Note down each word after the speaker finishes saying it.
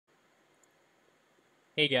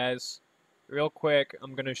Hey guys, real quick,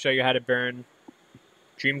 I'm going to show you how to burn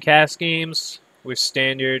Dreamcast games with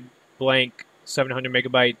standard blank 700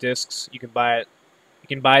 megabyte discs. You can buy it. You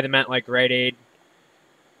can buy them at like Rite Aid,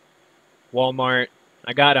 Walmart.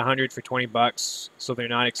 I got 100 for 20 bucks, so they're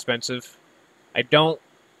not expensive. I don't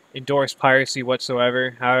endorse piracy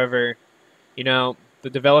whatsoever. However, you know,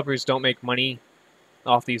 the developers don't make money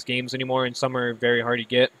off these games anymore, and some are very hard to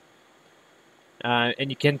get. And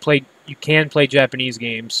you can play Japanese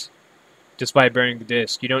games just by burning the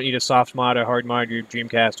disc. You don't need a soft mod or hard mod your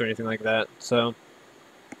Dreamcast or anything like that. So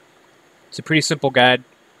it's a pretty simple guide.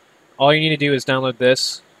 All you need to do is download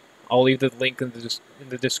this. I'll leave the link in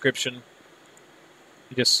the description.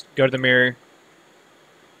 You just go to the mirror,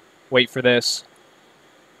 wait for this.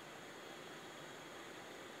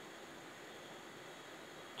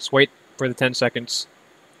 Just wait for the 10 seconds.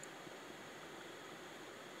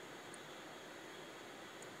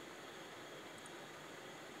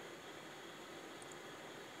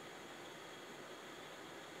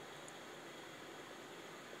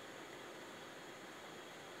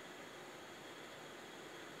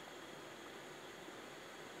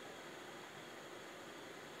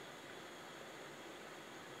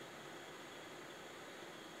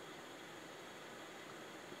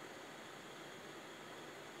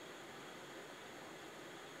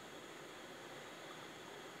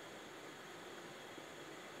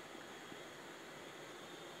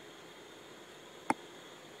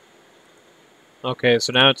 Okay,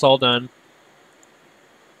 so now it's all done.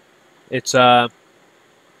 It's a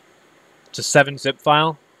 7-zip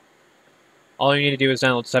file. All you need to do is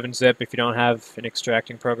download 7-zip. If you don't have an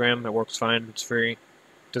extracting program, it works fine. It's free.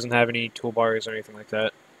 It doesn't have any toolbars or anything like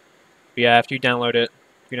that. But yeah, after you download it,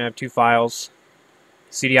 you're gonna have two files,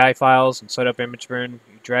 CDI files and setup image burn.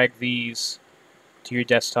 You drag these to your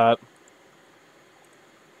desktop.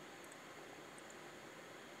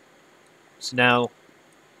 So now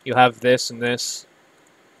you'll have this and this.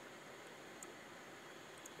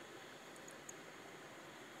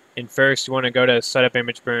 And first you want to go to setup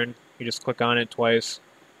image burn. You just click on it twice.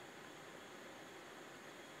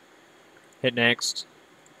 Hit next.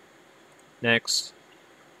 Next.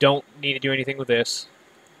 Don't need to do anything with this.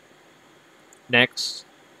 Next.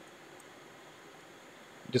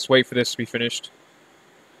 Just wait for this to be finished.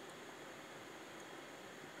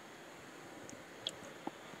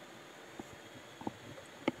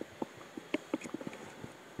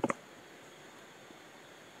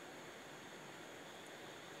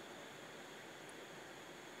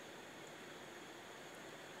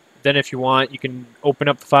 Then if you want, you can open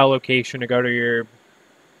up the file location to go to your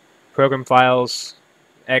program files,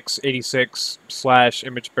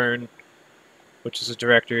 x86/image burn, which is a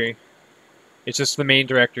directory. It's just the main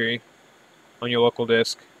directory on your local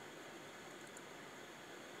disk.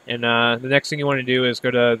 And the next thing you want to do is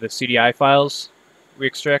go to the CDI files we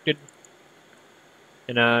extracted.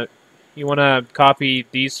 And you want to copy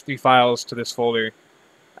these 3 files to this folder.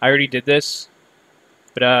 I already did this,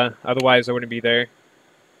 but otherwise I wouldn't be there.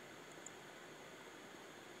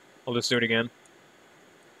 I'll just do it again.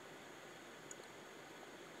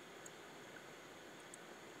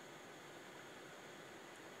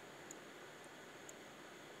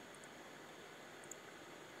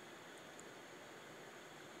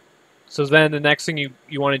 So then the next thing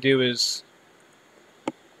you want to do is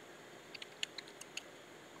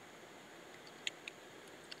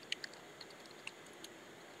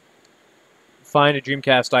find a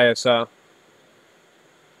Dreamcast ISO.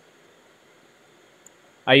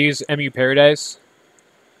 I use MU Paradise.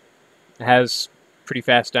 It has pretty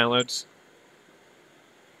fast downloads.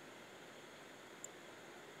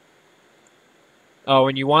 Oh,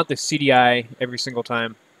 and you want the CDI every single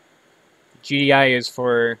time. GDI is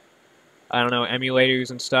for, I don't know,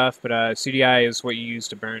 emulators and stuff, but CDI is what you use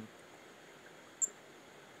to burn.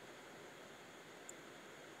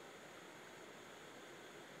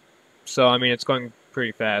 So, I mean, it's going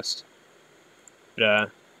pretty fast.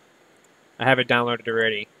 But I have it downloaded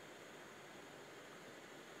already.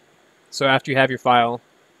 So after you have your file,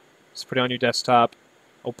 just put it on your desktop,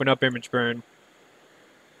 open up image burn,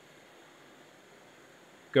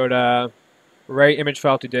 go to write image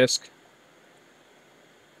file to disk,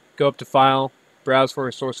 go up to file, browse for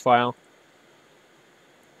a source file,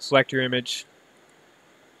 select your image.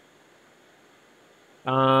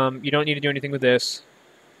 You don't need to do anything with this.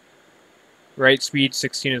 Write speed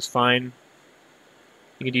 16 is fine.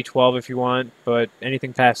 You can do 12 if you want, but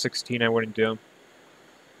anything past 16 I wouldn't do.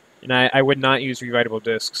 And I would not use rewritable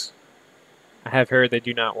disks. I have heard they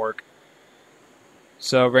do not work.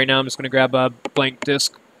 So right now I'm just going to grab a blank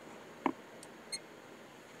disk,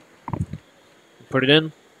 put it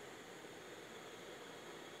in.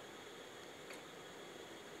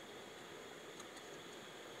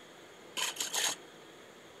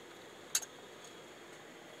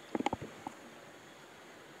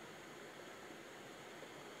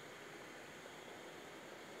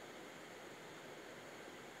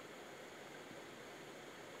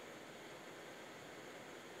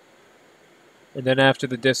 And then after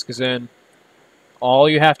the disc is in, all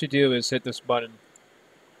you have to do is hit this button.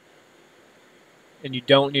 And you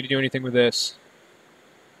don't need to do anything with this.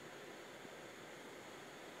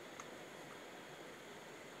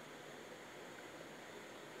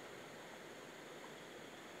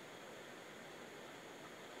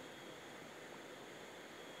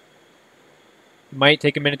 It might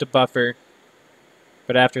take a minute to buffer,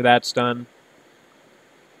 but after that's done,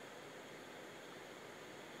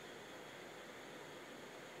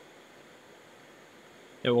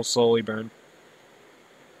 it will slowly burn.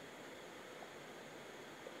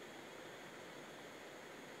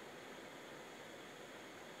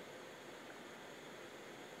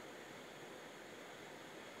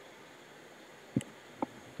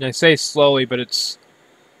 And I say slowly, but it's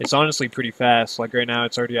honestly pretty fast. Like right now,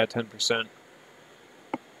 it's already at 10%.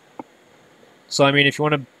 So I mean, if you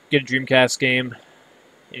want to get a Dreamcast game,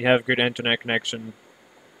 and you have a good internet connection,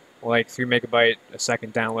 like 3 megabyte a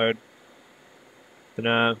second download, then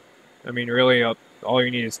I mean, really, all you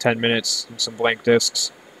need is 10 minutes and some blank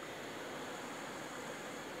discs.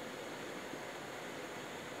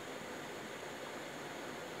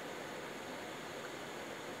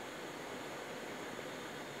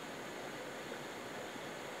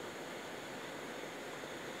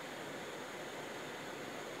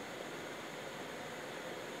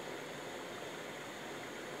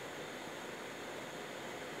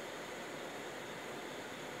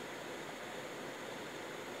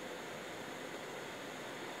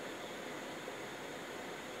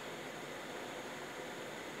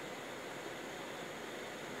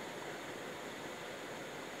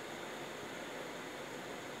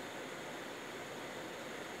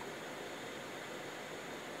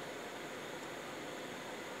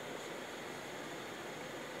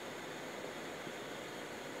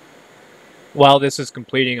 While this is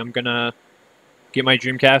completing, I'm gonna get my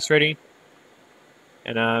Dreamcast ready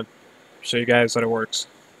and show you guys that it works.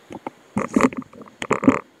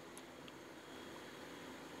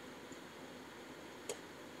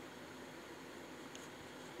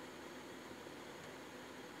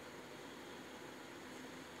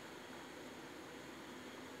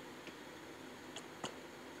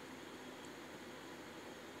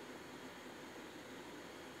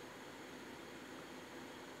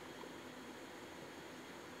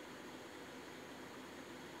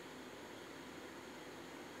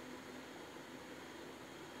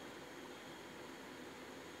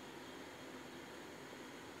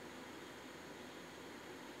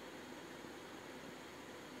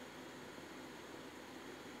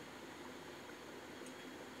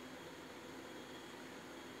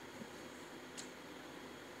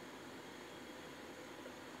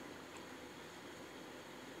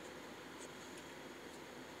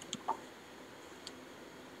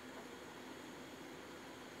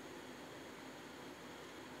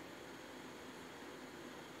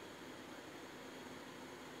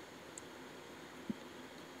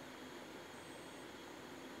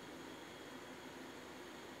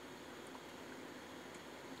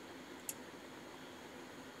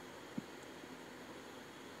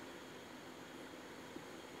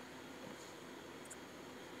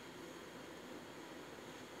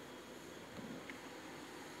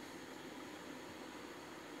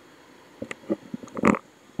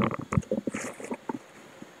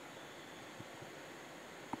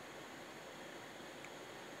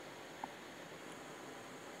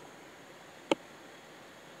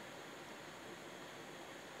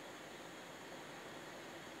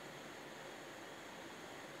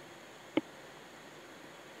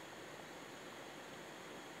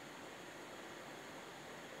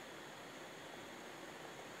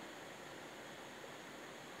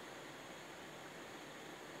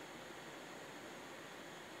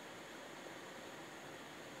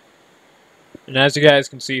 And as you guys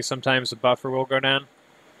can see, sometimes the buffer will go down,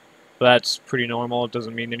 but that's pretty normal. It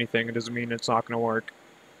doesn't mean anything. It doesn't mean it's not going to work.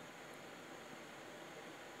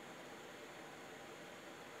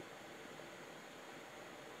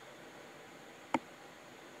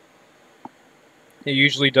 It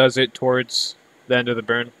usually does it towards the end of the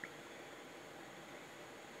burn.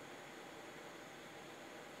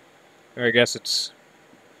 Or I guess it's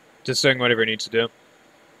just doing whatever it needs to do.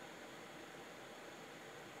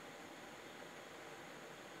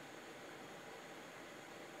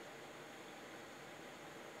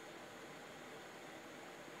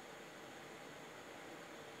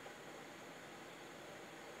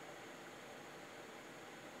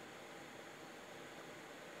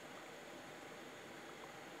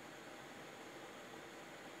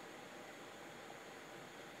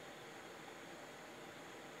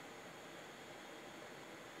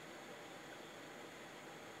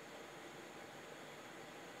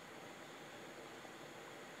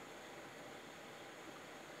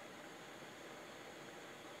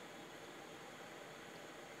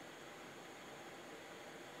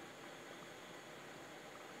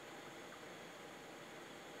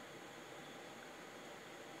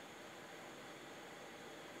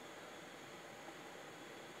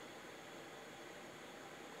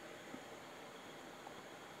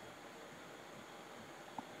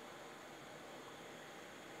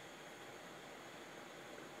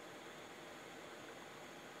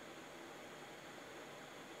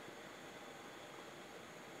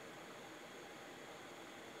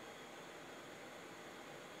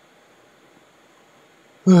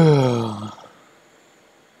 It's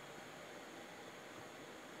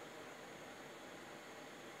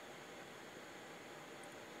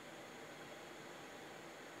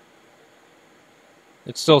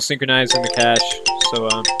still synchronizing the cache, so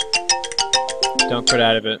don't quit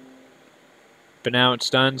out of it. But now it's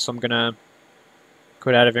done, so I'm gonna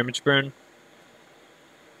quit out of image burn.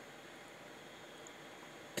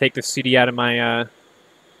 Take the CD out of my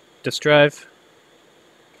disk drive.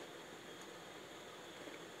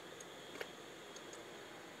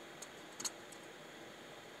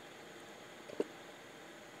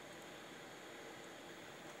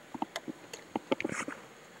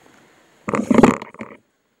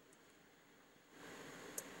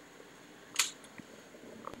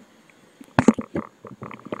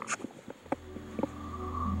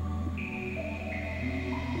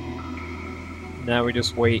 Now we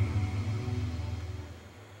just wait.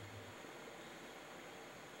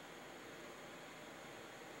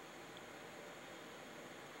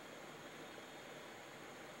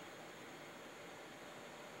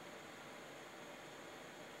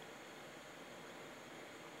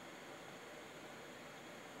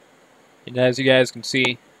 And as you guys can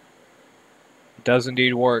see, it does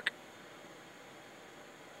indeed work.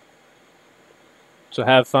 So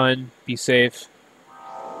have fun, be safe.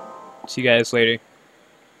 See you guys later.